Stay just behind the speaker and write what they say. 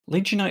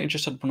Leeds United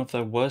just had one of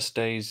their worst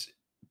days,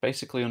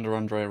 basically under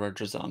Andrea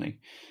Radrizzani.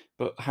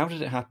 But how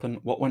did it happen?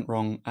 What went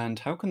wrong? And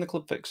how can the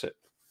club fix it?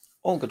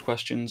 All good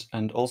questions,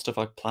 and all stuff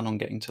I plan on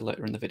getting to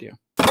later in the video.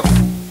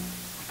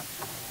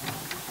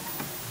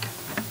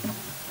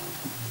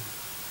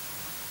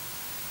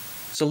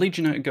 So Leeds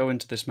United go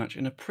into this match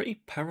in a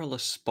pretty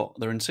perilous spot.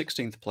 They're in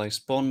 16th place,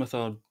 Bournemouth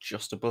are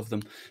just above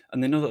them,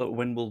 and they know that a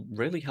win will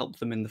really help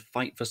them in the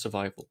fight for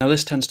survival. Now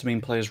this tends to mean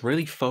players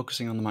really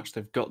focusing on the match.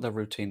 They've got their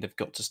routine, they've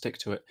got to stick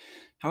to it.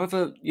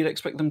 However, you'd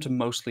expect them to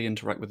mostly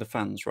interact with the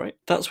fans, right?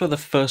 That's where the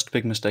first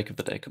big mistake of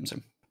the day comes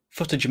in.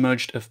 Footage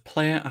emerged of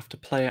player after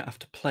player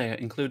after player,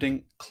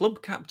 including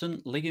club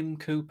captain Liam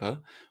Cooper,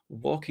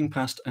 walking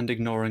past and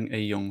ignoring a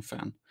young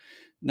fan.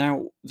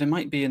 Now, they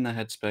might be in their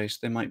headspace,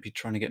 they might be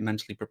trying to get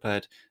mentally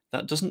prepared.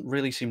 That doesn't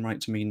really seem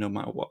right to me no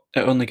matter what.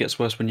 It only gets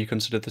worse when you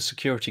consider the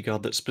security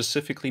guard that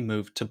specifically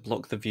moved to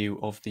block the view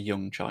of the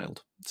young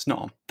child. It's not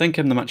on. Then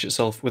came the match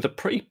itself, with a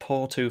pretty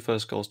poor two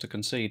first goals to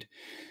concede.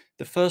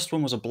 The first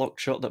one was a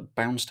blocked shot that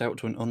bounced out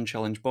to an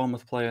unchallenged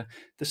Bournemouth player.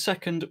 The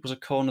second was a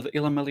corner that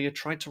Ilham Elia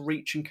tried to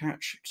reach and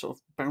catch, sort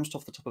of bounced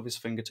off the top of his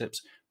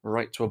fingertips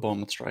right to a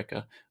Bournemouth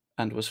striker,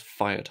 and was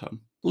fired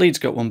home. Leeds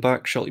got one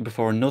back shortly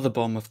before another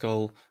Bournemouth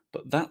goal,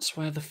 but that's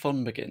where the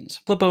fun begins.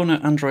 Club owner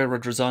Andrea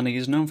Radrizzani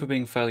is known for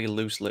being fairly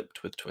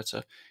loose-lipped with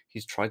Twitter.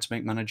 He's tried to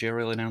make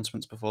managerial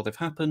announcements before they've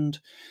happened,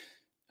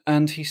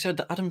 and he said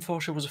that Adam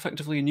Forshaw was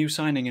effectively a new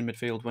signing in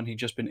midfield when he'd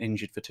just been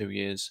injured for 2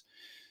 years.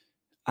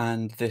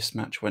 And this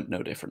match went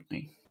no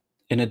differently.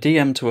 In a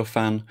DM to a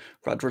fan,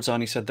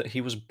 Radrizzani said that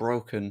he was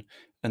broken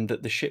and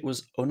that the shit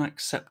was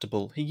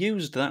unacceptable. He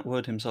used that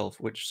word himself,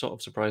 which sort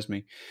of surprised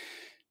me.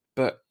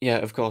 But yeah,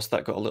 of course,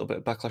 that got a little bit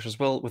of backlash as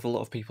well, with a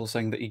lot of people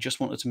saying that he just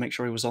wanted to make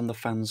sure he was on the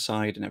fans'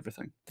 side and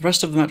everything. The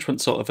rest of the match went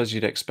sort of as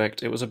you'd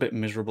expect. It was a bit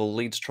miserable.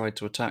 Leeds tried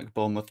to attack,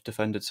 Bournemouth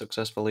defended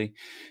successfully.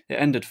 It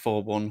ended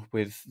 4-1,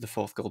 with the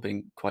fourth goal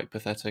being quite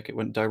pathetic. It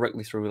went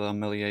directly through Ilham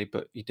Melier,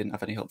 but he didn't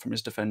have any help from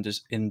his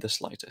defenders in the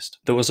slightest.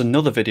 There was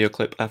another video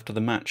clip after the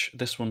match,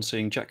 this one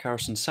seeing Jack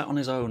Harrison sat on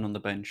his own on the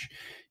bench.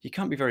 He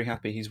can't be very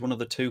happy. He's one of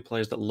the two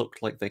players that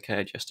looked like they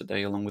cared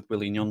yesterday, along with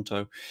Willy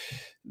Gnonto.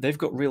 They've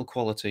got real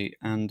quality,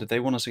 and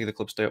they want to see the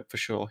club stay up for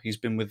sure. He's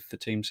been with the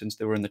team since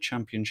they were in the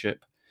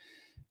Championship.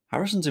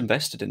 Harrison's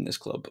invested in this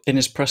club. In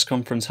his press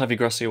conference, Javi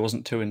Gracia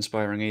wasn't too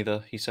inspiring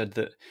either. He said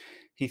that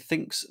he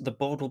thinks the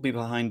board will be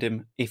behind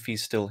him if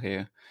he's still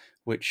here,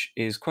 which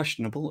is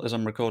questionable. As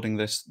I'm recording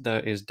this, there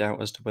is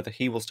doubt as to whether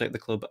he will stay at the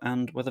club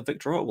and whether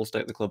Victor Orta will stay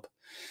at the club,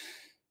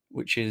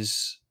 which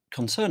is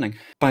concerning.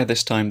 By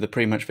this time, the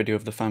pre-match video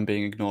of the fan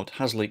being ignored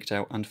has leaked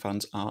out and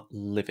fans are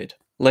livid.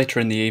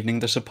 Later in the evening,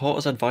 the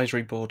Supporters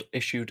Advisory Board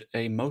issued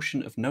a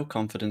motion of no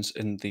confidence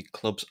in the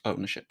club's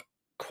ownership.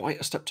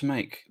 Quite a step to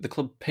make. The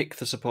club picked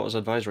the Supporters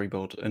Advisory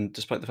Board, and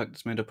despite the fact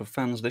it's made up of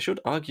fans, they should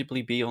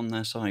arguably be on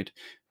their side,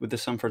 with the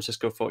San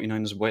Francisco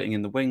 49ers waiting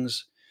in the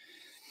wings.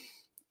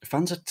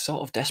 Fans are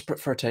sort of desperate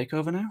for a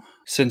takeover now.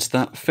 Since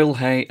that, Phil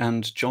Hay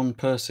and John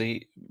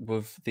Percy,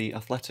 with The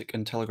Athletic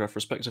and Telegraph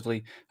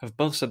respectively, have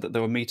both said that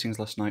there were meetings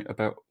last night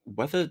about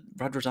whether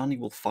Radrizzani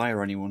will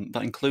fire anyone.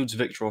 That includes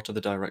Victor Orta,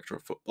 the director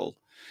of football,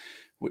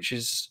 which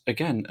is,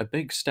 again, a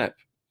big step.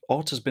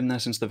 Orta's been there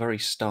since the very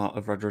start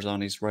of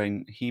Radrizzani's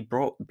reign. He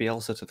brought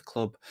Bielsa to the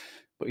club,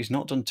 but he's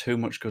not done too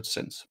much good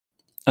since.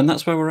 And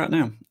that's where we're at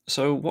now.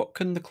 So what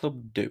can the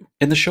club do?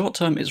 In the short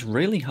term, it's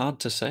really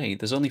hard to say.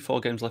 There's only 4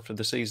 games left of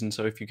the season,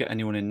 so if you get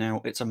anyone in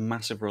now, it's a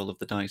massive roll of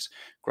the dice.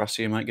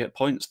 Gracia might get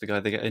points, the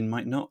guy they get in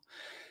might not.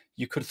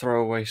 You could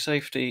throw away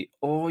safety,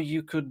 or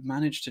you could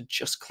manage to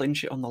just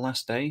clinch it on the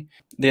last day.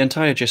 The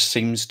entire just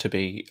seems to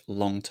be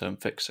long-term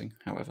fixing,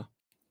 however.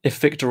 If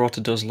Victor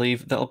Orta does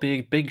leave, that'll be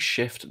a big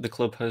shift. The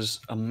club has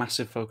a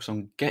massive focus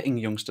on getting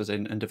youngsters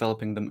in and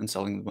developing them and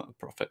selling them at a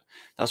profit.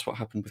 That's what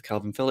happened with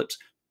Calvin Phillips.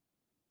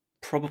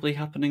 Probably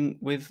happening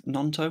with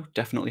Gnonto,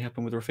 definitely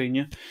happened with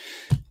Rafinha.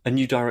 A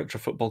new director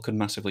of football could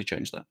massively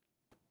change that.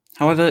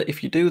 However,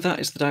 if you do that,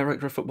 it's the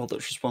director of football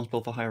that's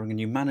responsible for hiring a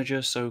new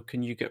manager, so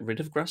can you get rid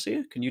of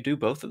Gracia? Can you do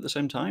both at the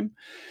same time?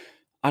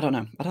 I don't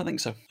know. I don't think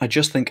so. I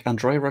just think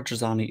Andrea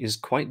Radrizzani is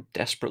quite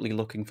desperately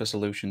looking for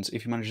solutions.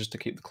 If he manages to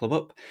keep the club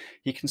up,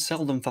 he can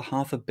sell them for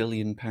 £500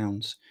 million.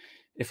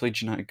 If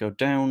Leeds United go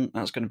down,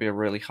 that's going to be a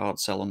really hard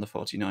sell on the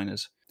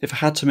 49ers. If I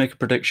had to make a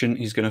prediction,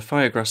 he's going to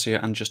fire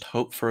Gracia and just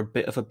hope for a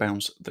bit of a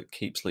bounce that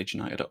keeps Leeds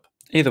United up.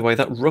 Either way,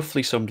 that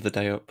roughly summed the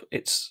day up.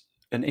 It's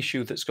an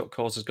issue that's got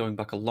causes going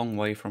back a long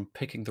way, from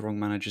picking the wrong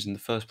managers in the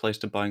first place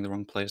to buying the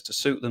wrong players to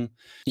suit them.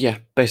 Yeah,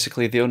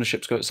 basically the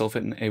ownership's got itself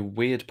in a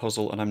weird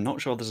puzzle, and I'm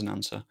not sure there's an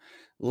answer.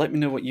 Let me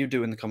know what you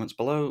do in the comments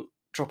below.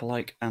 Drop a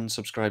like and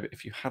subscribe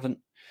if you haven't.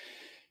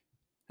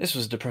 This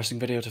was a depressing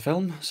video to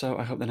film, so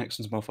I hope the next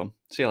one's more fun.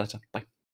 See you later. Bye.